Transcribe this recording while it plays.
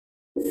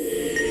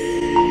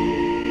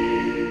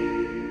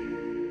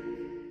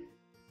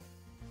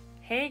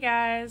Hey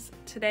guys,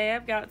 today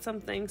I've got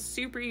something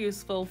super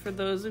useful for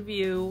those of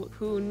you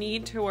who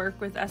need to work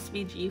with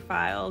SVG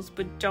files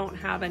but don't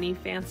have any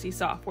fancy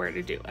software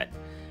to do it.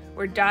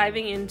 We're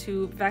diving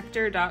into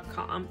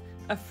Vectr.com,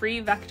 a free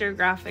vector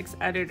graphics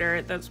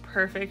editor that's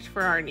perfect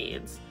for our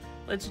needs.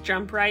 Let's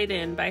jump right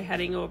in by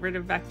heading over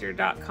to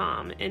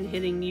Vectr.com and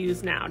hitting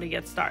Use Now to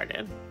get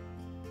started.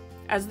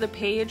 As the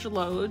page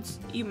loads,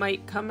 you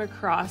might come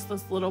across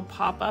this little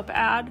pop-up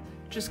ad.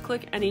 Just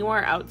click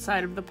anywhere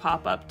outside of the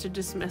pop-up to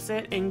dismiss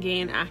it and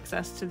gain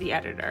access to the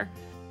editor.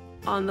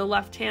 On the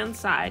left-hand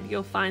side,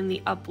 you'll find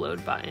the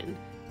Upload button.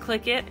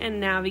 Click it and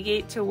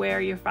navigate to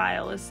where your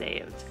file is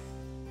saved.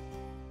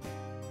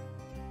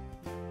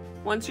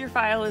 Once your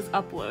file is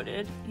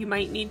uploaded, you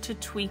might need to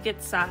tweak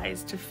its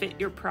size to fit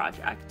your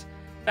project.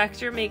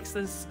 Vectr makes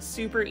this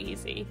super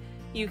easy.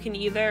 You can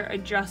either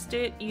adjust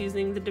it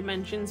using the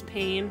Dimensions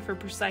pane for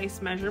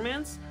precise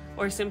measurements,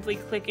 or simply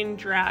click and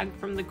drag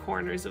from the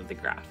corners of the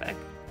graphic.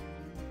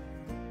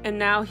 And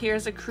now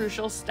here's a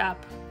crucial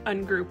step,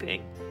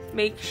 ungrouping.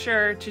 Make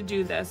sure to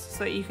do this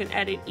so that you can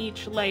edit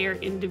each layer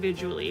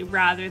individually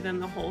rather than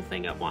the whole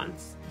thing at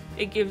once.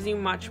 It gives you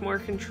much more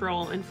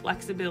control and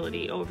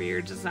flexibility over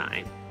your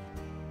design.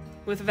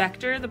 With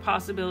Vectr, the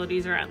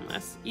possibilities are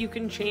endless. You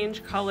can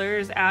change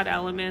colors, add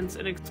elements,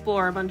 and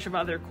explore a bunch of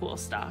other cool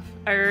stuff.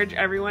 I urge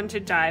everyone to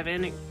dive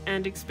in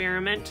and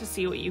experiment to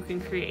see what you can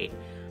create.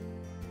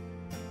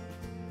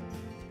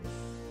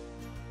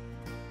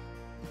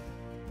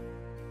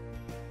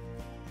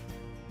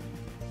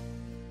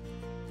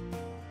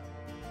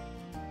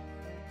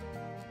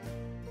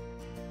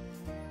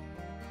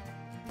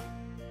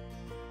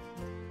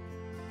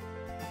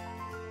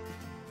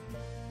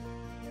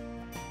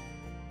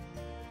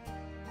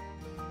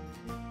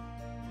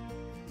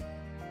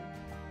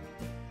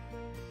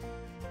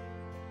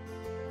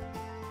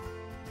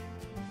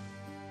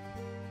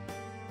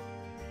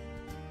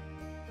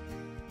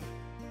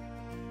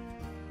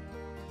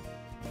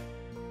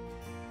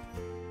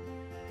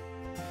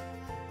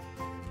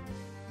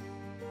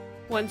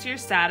 Once you're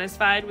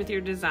satisfied with your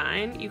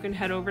design, you can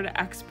head over to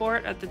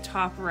Export at the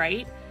top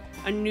right.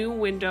 A new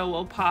window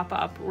will pop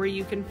up where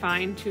you can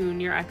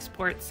fine-tune your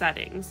export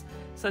settings,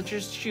 such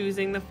as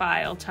choosing the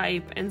file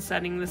type and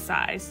setting the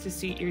size to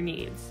suit your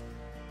needs.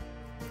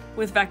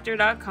 With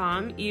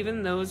Vectr.com,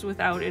 even those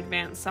without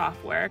advanced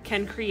software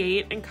can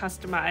create and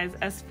customize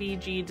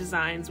SVG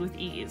designs with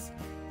ease.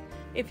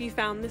 If you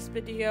found this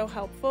video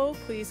helpful,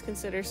 please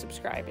consider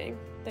subscribing.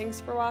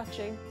 Thanks for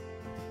watching.